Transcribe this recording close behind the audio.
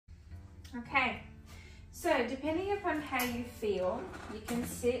Okay, so depending upon how you feel, you can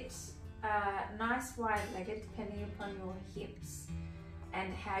sit nice wide-legged depending upon your hips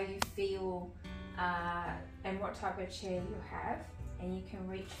and how you feel and what type of chair you have, and you can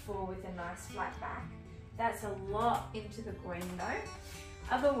reach forward with a nice flat back. That's a lot into the green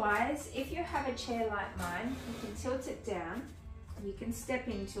though. Otherwise, if you have a chair like mine, you can tilt it down, you can step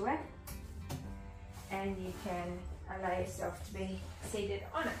into it, and you can allow yourself to be seated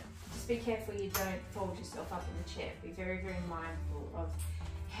on it. Just be careful you don't fold yourself up in the chair. Be very, very mindful of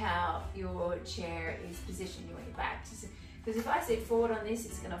how your chair is positioned. You want your back to sit, because if I sit forward on this,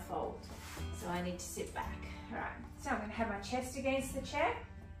 it's going to fold. So I need to sit back. All right, so I'm going to have my chest against the chair.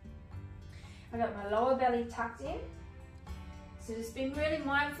 I've got my lower belly tucked in. So just be really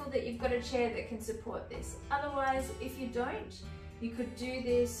mindful that you've got a chair that can support this. Otherwise, if you don't, you could do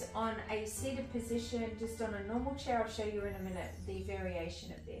this on a seated position, just on a normal chair. I'll show you in a minute the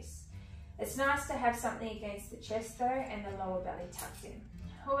variation of this. It's nice to have something against the chest though, and the lower belly tucked in.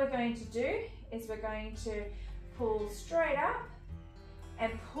 All we're going to do is we're going to pull straight up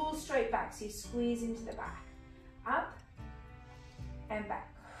and pull straight back, so you squeeze into the back. Up and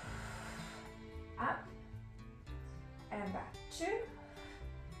back. Up and back. 2,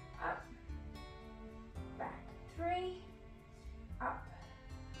 up, back 3, up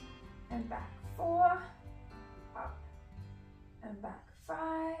and back 4, up and back 5,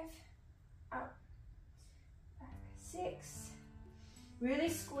 up, back 6. Really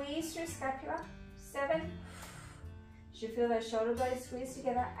squeeze through scapula. 7. You should feel those shoulder blades squeeze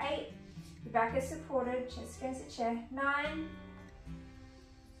together. 8. Your back is supported, chest against the chair. 9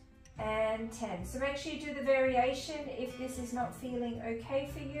 and 10. So make sure you do the variation if this is not feeling okay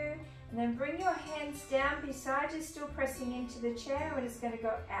for you. And then bring your hands down beside you, still pressing into the chair. We're just going to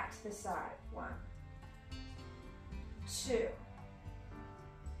go out to the side. 1, 2,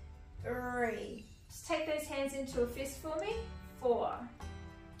 3. Just take those hands into a fist for me. 4,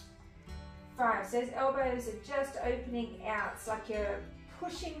 5. So those elbows are just opening out. It's like you're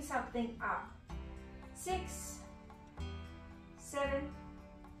pushing something up. 6, 7,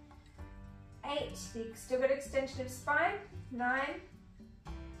 8. You've still got extension of spine. 9,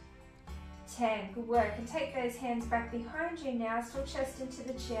 10. Good work. And take those hands back behind you now. Still chest into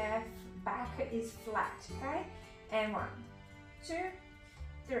the chair. Back is flat. Okay. And 1, 2,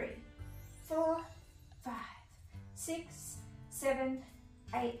 3, 4, 5, 6, 7,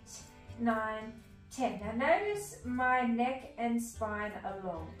 8, 9, 10. Now notice my neck and spine are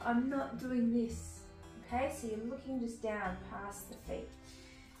long. I'm not doing this. Okay, so you're looking just down past the feet.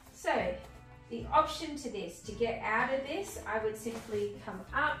 So the option to this, to get out of this, I would simply come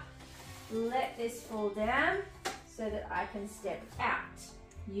up, let this fall down so that I can step out.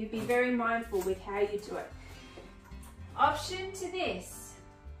 You be very mindful with how you do it. Option to this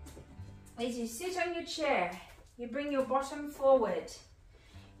is you sit on your chair, you bring your bottom forward,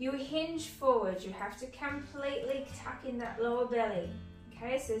 you hinge forward, you have to completely tuck in that lower belly.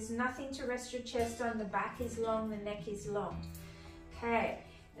 Okay, so there's nothing to rest your chest on, the back is long, the neck is long. Okay,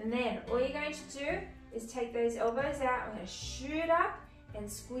 and then all you're going to do is take those elbows out, I'm going to shoot up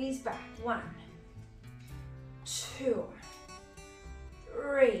and squeeze back. 1, 2,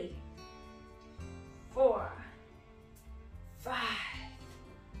 3, 4, 5,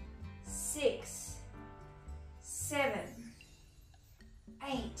 6, 7,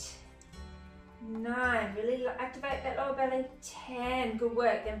 8, 9, really activate that lower belly. 10, good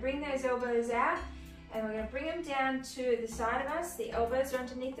work. Then bring those elbows out and we're going to bring them down to the side of us. The elbows are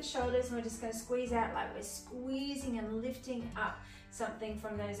underneath the shoulders and we're just going to squeeze out like we're squeezing and lifting up something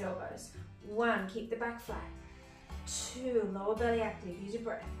from those elbows. 1, keep the back flat. 2, lower belly active, use your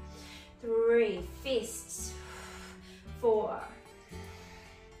breath. 3, fists. 4,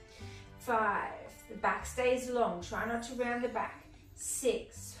 5, the back stays long, try not to round the back.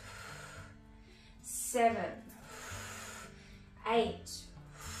 6, 7, 8,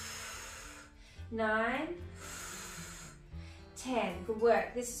 9, 10. Good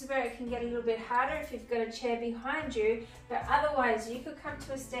work. This is where it can get a little bit harder if you've got a chair behind you, but otherwise you could come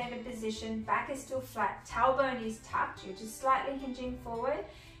to a standard position, back is still flat, tailbone is tucked, you're just slightly hinging forward,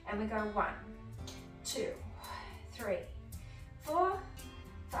 and we go 1, 2, 3, 4,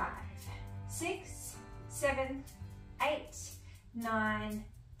 5, 6, 7, 8, 9,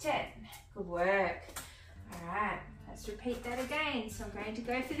 10. Good work. All right, let's repeat that again. So I'm going to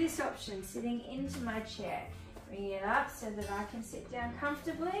go for this option, sitting into my chair. Bring it up so that I can sit down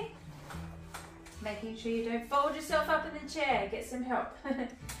comfortably. Making sure you don't fold yourself up in the chair. Get some help.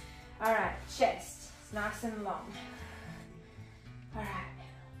 All right, chest. It's nice and long. All right,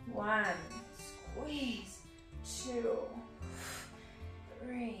 1, squeeze, 2,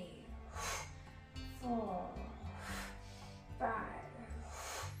 3,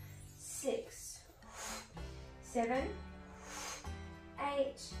 7,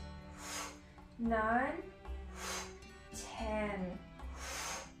 8, 9, 10.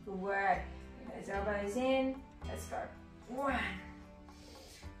 Good work. Those elbows in. Let's go. 1,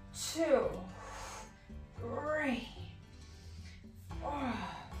 2, 3, 4,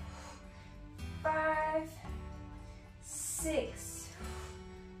 5, 6,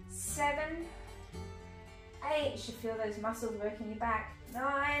 7, 8. You should feel those muscles working your back.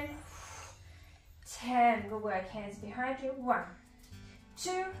 9, 10. Good work. Hands behind you. 1,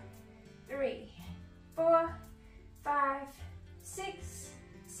 2, 3, 4, 5, 6,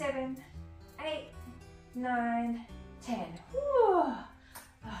 7, 8, 9, 10. Whew. All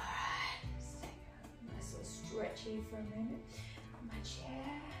right. Let's take a nice little stretch here for a moment on my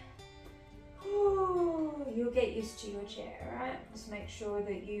chair. Whew. You'll get used to your chair, right? Just make sure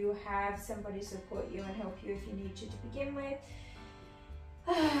that you have somebody support you and help you if you need to begin with.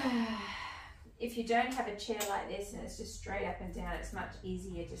 If you don't have a chair like this and it's just straight up and down, it's much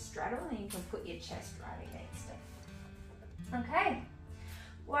easier to straddle and you can put your chest right against it. Okay,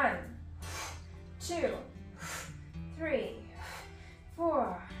 1, 2, 3,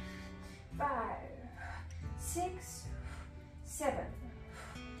 4, 5, 6, 7,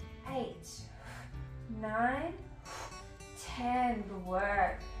 8, 9, 10. Good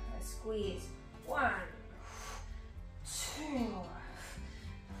work. Squeeze. 1, 2,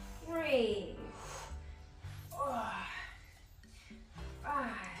 3, 4, 5,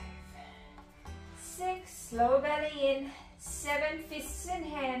 6. Lower belly in. 7. Fists in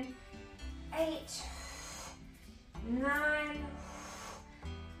hand. 8, 9,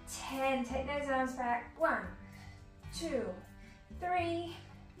 10. Take those arms back. 1, 2, 3,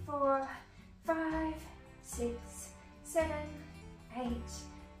 4, 5, 6, 7, 8,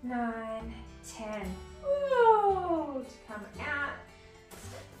 9, 10. Woo! To come out,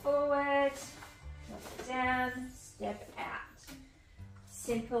 step forward, drop it down, step out.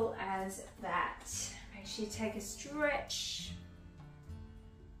 Simple as that. Make sure you take a stretch.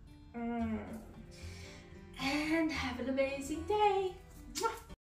 And have an amazing day.